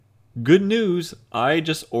Good news, I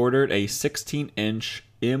just ordered a 16-inch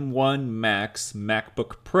M1 Max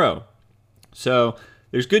MacBook Pro. So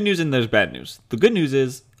there's good news and there's bad news. The good news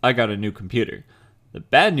is I got a new computer. The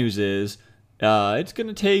bad news is it's going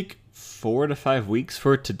to take 4 to 5 weeks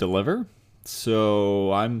for it to deliver.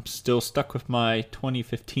 So I'm still stuck with my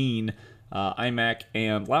 2015 iMac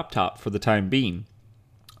and laptop for the time being.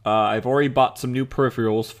 I've already bought some new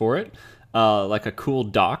peripherals for it, like a cool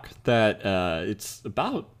dock that it's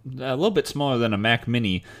about a little bit smaller than a Mac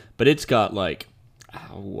Mini, but it's got like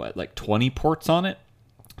 20 ports on it.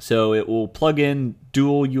 So it will plug in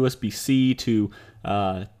dual USB-C to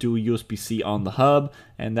dual USB-C on the hub,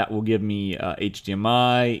 and that will give me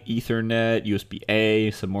HDMI, Ethernet, USB-A,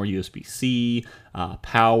 some more USB-C,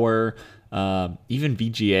 power, even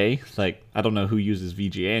VGA. Like, I don't know who uses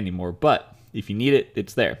VGA anymore, but if you need it,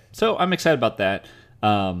 it's there. So I'm excited about that.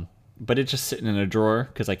 But it's just sitting in a drawer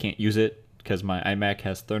because I can't use it because my iMac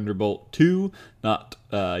has Thunderbolt 2, not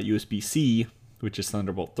USB-C, which is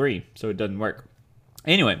Thunderbolt 3, so it doesn't work.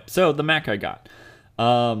 Anyway, so the Mac I got.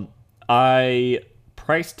 I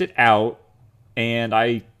priced it out, and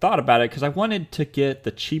I thought about it because I wanted to get the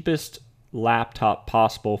cheapest laptop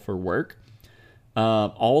possible for work.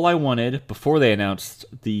 All I wanted before they announced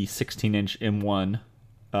the 16-inch M1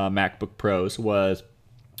 MacBook Pros was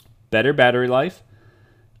better battery life,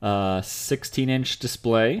 16-inch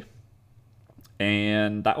display,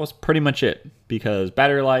 and that was pretty much it because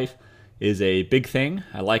battery life is a big thing.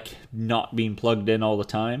 I like not being plugged in all the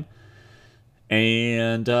time.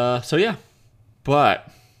 And so yeah,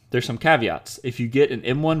 but there's some caveats. If you get an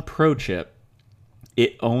M1 Pro chip,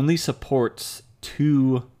 it only supports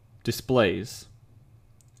 2 displays.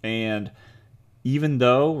 And even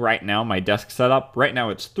though right now my desk setup, right now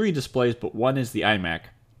it's 3 displays, but one is the iMac.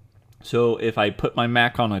 So if I put my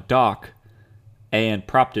Mac on a dock and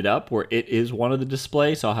propped it up where it is one of the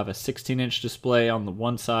displays, so I'll have a 16-inch display on the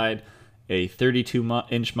one side, a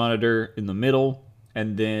 32-inch monitor in the middle,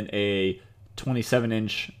 and then a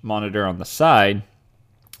 27-inch monitor on the side,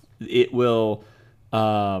 it will,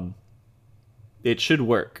 it should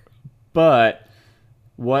work. But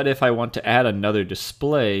what if I want to add another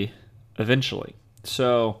display eventually?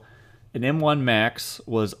 So an M1 Max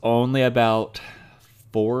was only about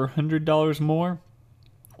 $400 more,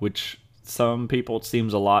 which some people it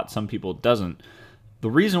seems a lot, some people it doesn't. The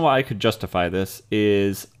reason why I could justify this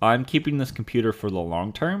is I'm keeping this computer for the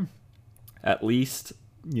long term, at least,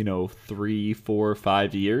 3, 4,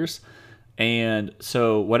 5 years. And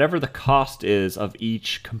so whatever the cost is of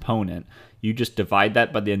each component, you just divide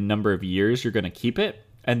that by the number of years you're going to keep it.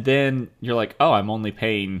 And then you're like, oh, I'm only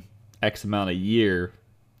paying X amount a year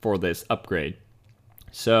for this upgrade.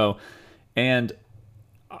 So, and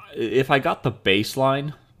if I got the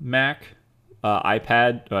baseline Mac,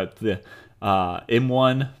 iPad, the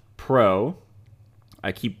M1 Pro,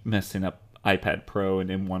 I keep messing up iPad Pro and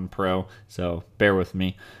M1 Pro, so bear with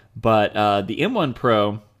me. But the M1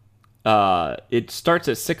 Pro, it starts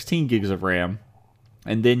at 16 gigs of RAM,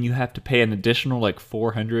 and then you have to pay an additional like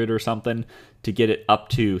 400 or something to get it up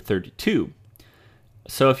to 32.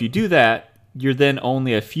 So if you do that, you're then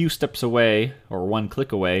only a few steps away, or one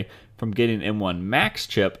click away, from getting an M1 Max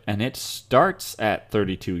chip, and it starts at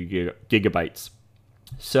 32 gigabytes.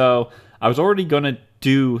 So I was already going to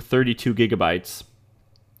do 32 gigabytes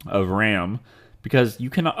of RAM because you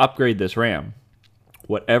cannot upgrade this RAM.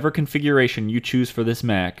 Whatever configuration you choose for this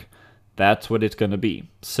Mac, that's what it's going to be.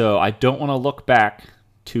 So I don't want to look back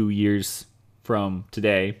 2 years from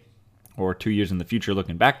today, or 2 years in the future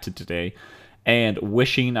looking back to today, and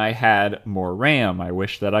wishing I had more RAM. I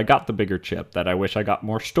wish that I got the bigger chip, that I wish I got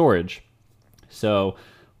more storage. So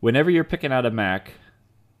whenever you're picking out a Mac,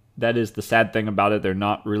 that is the sad thing about it. They're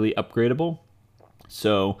not really upgradable.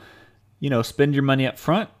 So, spend your money up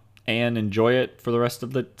front and enjoy it for the rest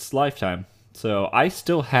of its lifetime. So I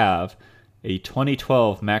still have a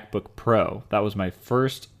 2012 MacBook Pro. That was my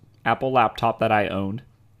first Apple laptop that I owned.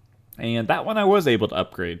 And that one I was able to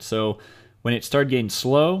upgrade. So when it started getting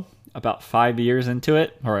slow, about 5 years into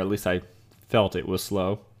it, or at least I felt it was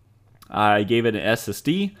slow, I gave it an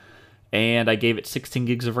SSD and I gave it 16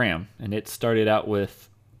 gigs of RAM. And it started out with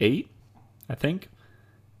 8, I think.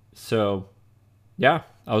 So yeah,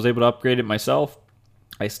 I was able to upgrade it myself.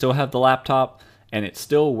 I still have the laptop and it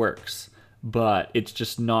still works, but it's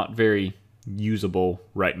just not very usable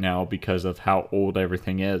right now because of how old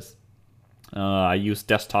everything is. I use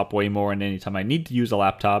desktop way more, and anytime I need to use a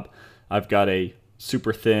laptop, I've got a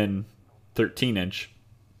super thin 13-inch.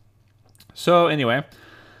 So anyway,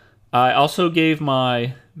 I also gave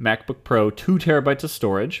my MacBook Pro 2 terabytes of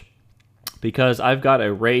storage because I've got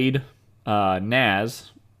a RAID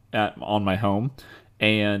NAS on my home,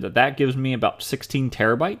 and that gives me about 16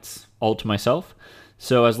 terabytes all to myself.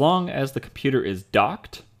 So as long as the computer is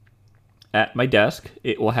docked at my desk,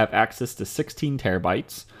 it will have access to 16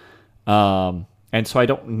 terabytes. And so I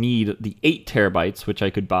don't need the 8 terabytes, which I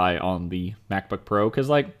could buy on the MacBook Pro. Because,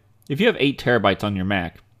 like, if you have 8 terabytes on your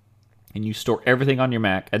Mac and you store everything on your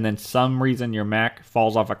Mac, and then some reason your Mac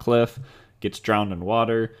falls off a cliff, gets drowned in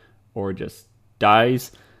water, or just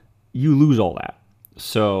dies, you lose all that.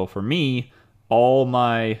 So for me, all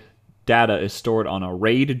my data is stored on a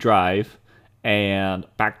RAID drive and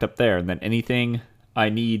backed up there. And then anything I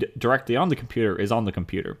need directly on the computer is on the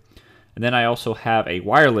computer. And then I also have a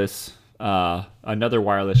wireless, another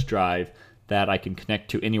wireless drive that I can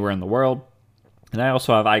connect to anywhere in the world. And I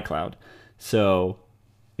also have iCloud. So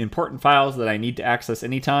important files that I need to access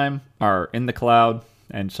anytime are in the cloud,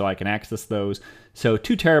 and so I can access those. So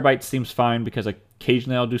 2 terabytes seems fine because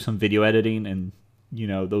occasionally I'll do some video editing and, you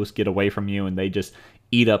know, those get away from you and they just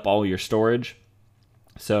eat up all your storage.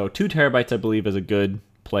 So 2 terabytes, I believe, is a good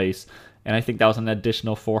place. And I think that was an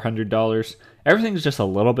additional $400. Everything's just a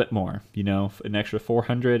little bit more, you know, an extra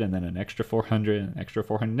 $400 and then an extra $400 and an extra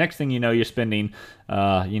 $400. Next thing you know, you're spending,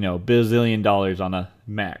 bazillion dollars on a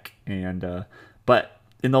Mac. And but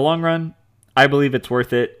in the long run, I believe it's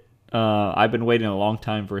worth it. I've been waiting a long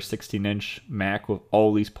time for a 16-inch Mac with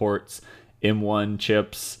all these ports, M1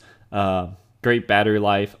 chips, great battery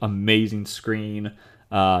life, amazing screen,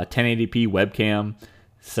 1080p webcam.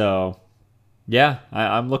 So yeah,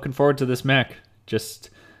 I'm looking forward to this Mac.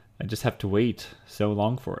 I just have to wait so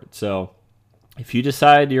long for it. So if you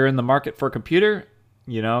decide you're in the market for a computer,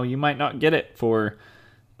 you know, you might not get it for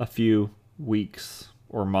a few weeks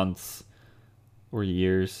or months or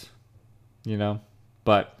years, you know.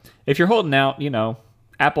 But if you're holding out, you know,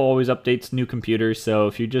 Apple always updates new computers. So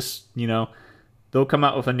if you just, you know, they'll come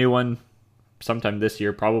out with a new one sometime this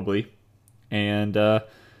year probably. And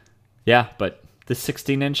yeah, but the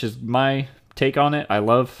 16-inch is my take on it. I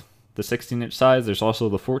love the 16-inch size. There's also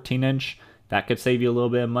the 14-inch. That could save you a little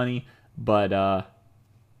bit of money, but I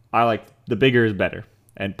like the bigger is better.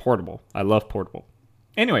 And portable. I love portable.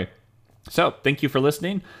 Anyway, so thank you for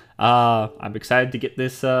listening. I'm excited to get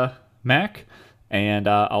this Mac, and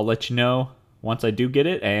I'll let you know once I do get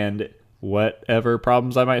it and whatever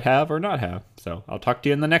problems I might have or not have. So I'll talk to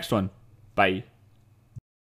you in the next one. Bye.